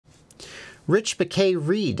Rich McKay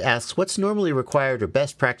Reed asks, what's normally required or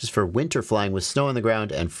best practice for winter flying with snow on the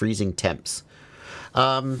ground and freezing temps?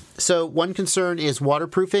 So one concern is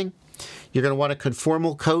waterproofing. You're going to want to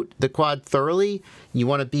conformal coat the quad thoroughly. You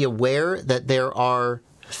want to be aware that there are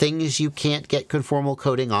things you can't get conformal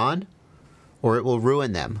coating on, or it will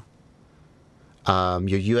ruin them.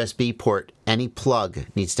 Your USB port, any plug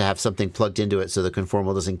needs to have something plugged into it so the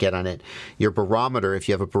conformal doesn't get on it. Your barometer, if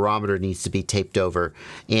you have a barometer, needs to be taped over,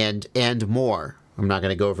 and more. I'm not going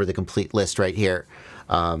to go over the complete list right here.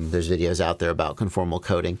 There's videos out there about conformal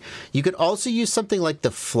coating. You could also use something like the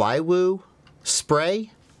Flywoo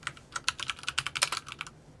spray.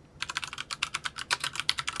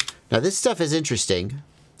 Now this stuff is interesting.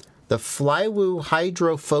 The Flywoo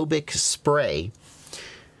hydrophobic spray.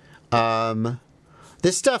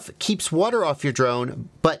 This stuff keeps water off your drone,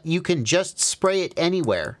 but you can just spray it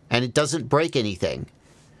anywhere, and it doesn't break anything.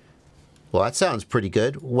 Well, that sounds pretty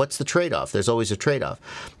good. What's the trade-off? There's always a trade-off.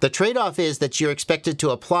 The trade-off is that you're expected to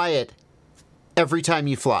apply it every time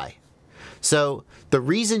you fly. So the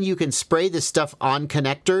reason you can spray this stuff on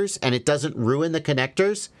connectors and it doesn't ruin the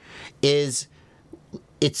connectors is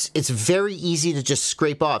it's very easy to just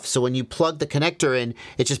scrape off. So when you plug the connector in,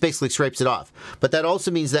 it just basically scrapes it off. But that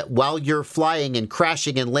also means that while you're flying and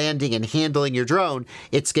crashing and landing and handling your drone,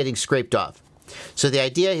 it's getting scraped off. So the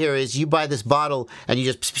idea here is you buy this bottle and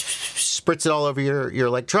you just spritz it all over your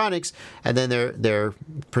electronics, and then they're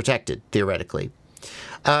protected, theoretically.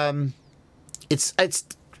 It's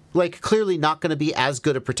like clearly not going to be as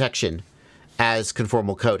good a protection as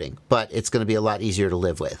conformal coating, but it's going to be a lot easier to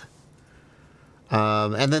live with.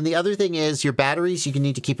 And then the other thing is your batteries, you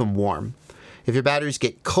need to keep them warm. If your batteries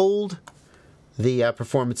get cold, the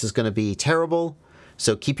performance is going to be terrible.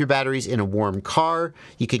 So keep your batteries in a warm car.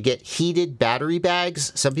 You could get heated battery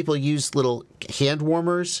bags. Some people use little hand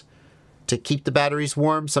warmers to keep the batteries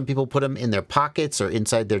warm. Some people put them in their pockets or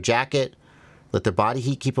inside their jacket. Let their body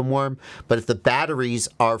heat keep them warm. But if the batteries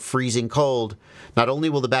are freezing cold, not only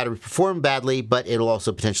will the battery perform badly, but it'll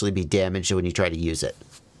also potentially be damaged when you try to use it.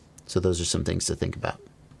 So those are some things to think about.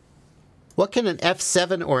 What can an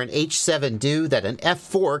F7 or an H7 do that an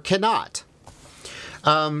F4 cannot?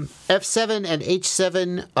 F7 and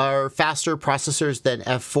H7 are faster processors than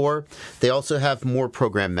F4. They also have more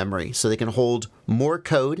program memory, so they can hold more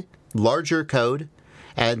code, larger code,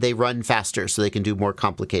 and they run faster, so they can do more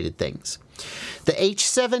complicated things. The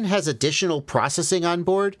H7 has additional processing on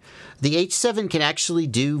board. The H7 can actually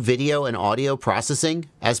do video and audio processing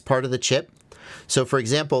as part of the chip. So for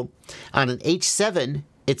example, on an H7,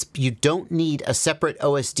 you don't need a separate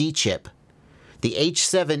OSD chip. The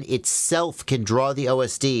H7 itself can draw the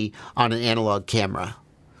OSD on an analog camera.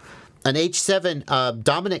 An H7,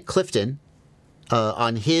 Dominic Clifton,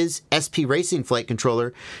 on his SP Racing flight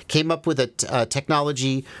controller, came up with a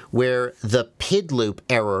technology where the PID loop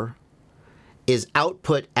error is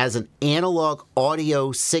output as an analog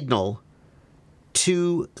audio signal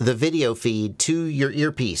to the video feed, to your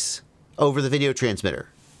earpiece, over the video transmitter.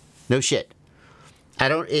 No shit.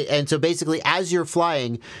 And so basically, as you're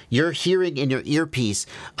flying, you're hearing in your earpiece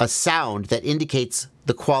a sound that indicates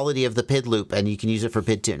the quality of the PID loop, and you can use it for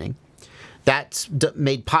PID tuning. That's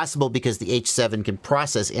made possible because the H7 can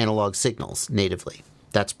process analog signals natively.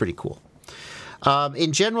 That's pretty cool.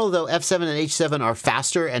 In general, though, F7 and H7 are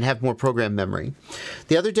faster and have more program memory.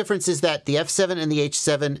 The other difference is that the F7 and the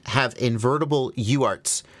H7 have invertible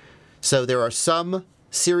UARTs. So there are some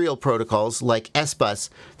serial protocols like SBus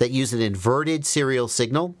that use an inverted serial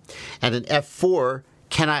signal, and an F4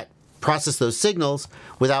 cannot process those signals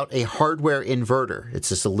without a hardware inverter. It's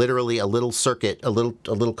just literally a little circuit, a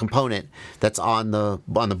little component that's on the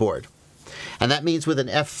board. And that means with an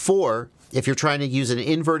F4, if you're trying to use an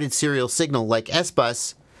inverted serial signal like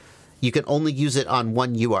SBus, you can only use it on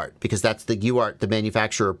one UART because that's the UART the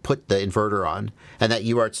manufacturer put the inverter on, and that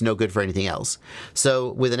UART's no good for anything else.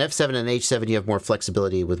 So with an F7 and an H7, you have more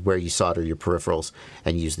flexibility with where you solder your peripherals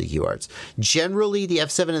and use the UARTs. Generally, the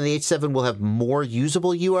F7 and the H7 will have more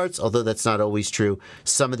usable UARTs, although that's not always true.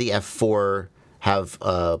 Some of the F4 have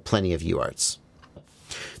plenty of UARTs.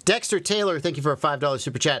 Dexter Taylor, thank you for a $5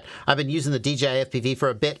 super chat. I've been using the DJI FPV for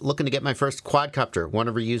a bit, looking to get my first quadcopter. Want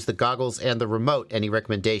to reuse the goggles and the remote. Any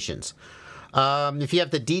recommendations? If you have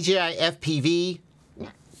the DJI FPV,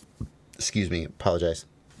 excuse me, apologize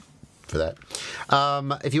for that.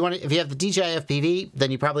 If you have the DJI FPV, then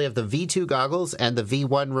you probably have the V2 goggles and the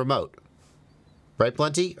V1 remote. Right,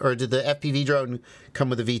 Plenty? Or did the FPV drone come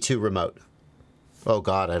with a V2 remote? Oh,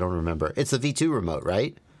 God, I don't remember. It's the V2 remote,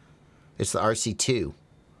 right? It's the RC2.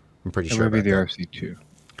 I'm pretty sure. It would be the RC2.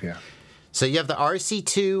 Yeah. So you have the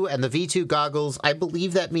RC2 and the V2 goggles. I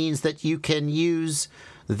believe that means that you can use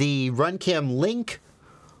the RunCam Link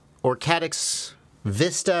or Caddx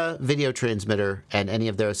Vista video transmitter and any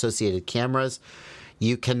of their associated cameras.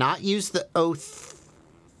 You cannot use the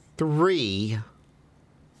O3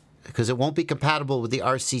 because it won't be compatible with the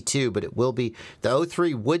RC2, but it will be. The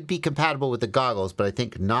O3 would be compatible with the goggles, but I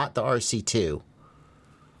think not the RC2.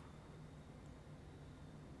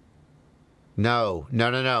 No.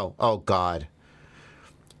 Oh, God.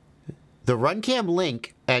 The RunCam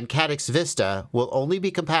Link and Caddx Vista will only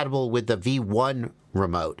be compatible with the V1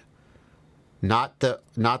 remote, not the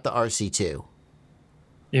RC2.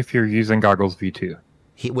 If you're using goggles V2.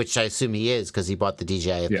 Which I assume he is because he bought the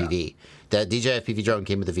DJI FPV. The DJI FPV drone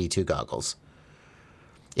came with the V2 goggles.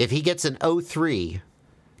 If he gets an O3,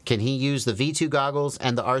 can he use the V2 goggles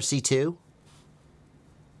and the RC2?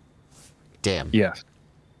 Damn. Yes.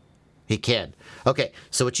 He can. Okay,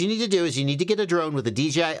 so what you need to do is you need to get a drone with a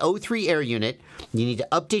DJI O3 air unit. You need to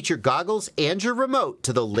update your goggles and your remote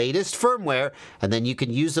to the latest firmware, and then you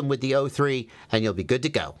can use them with the O3, and you'll be good to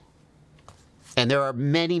go. And there are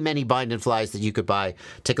many, many bind and flies that you could buy.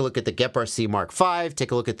 Take a look at the Gepard C Mark V.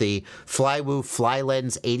 Take a look at the Flywoo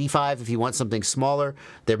FlyLens 85 if you want something smaller.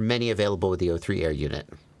 There are many available with the O3 air unit.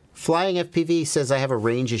 Flying FPV says, I have a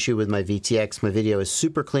range issue with my VTX. My video is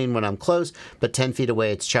super clean when I'm close, but 10 feet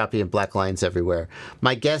away it's choppy and black lines everywhere.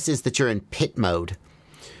 My guess is that you're in pit mode.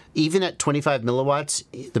 Even at 25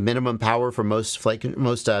 milliwatts, the minimum power for most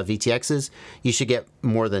VTXs, you should get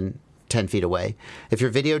more than 10 feet away. If your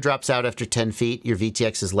video drops out after 10 feet, your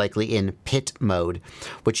VTX is likely in pit mode.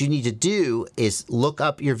 What you need to do is look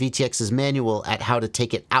up your VTX's manual at how to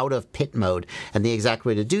take it out of pit mode. And the exact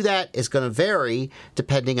way to do that is going to vary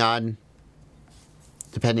depending on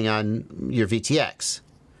your VTX.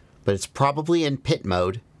 But it's probably in pit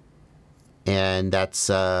mode, and that's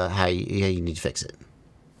how you need to fix it.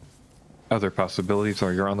 Other possibilities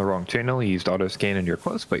are you're on the wrong channel. You used auto scan and you're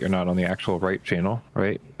close, but you're not on the actual right channel,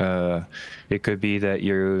 right? It could be that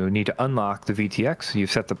you need to unlock the VTX. You've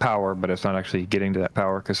set the power, but it's not actually getting to that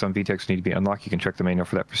power because some VTX need to be unlocked. You can check the manual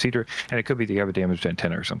for that procedure. And it could be that you have a damaged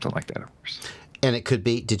antenna or something like that, of course. And it could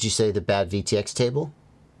be, did you say the bad VTX table?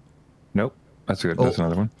 Nope. That's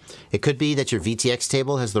another one. It could be that your VTX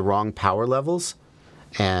table has the wrong power levels,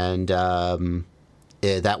 and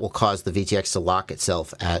that will cause the VTX to lock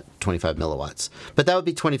itself at 25 milliwatts. But that would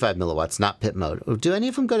be 25 milliwatts, not pit mode. Do any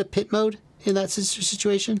of them go to pit mode in that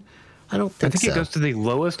situation? I don't think so. I think it goes to the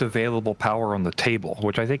lowest available power on the table,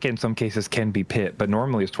 which I think in some cases can be pit, but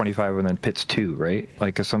normally it's 25 and then pit's 2, right?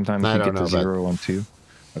 Like, because sometimes you get to 0 on 2.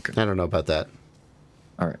 Okay. I don't know about that.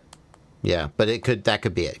 All right. Yeah, but that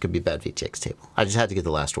could be it. It could be bad VTX table. I just had to get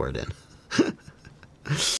the last word in.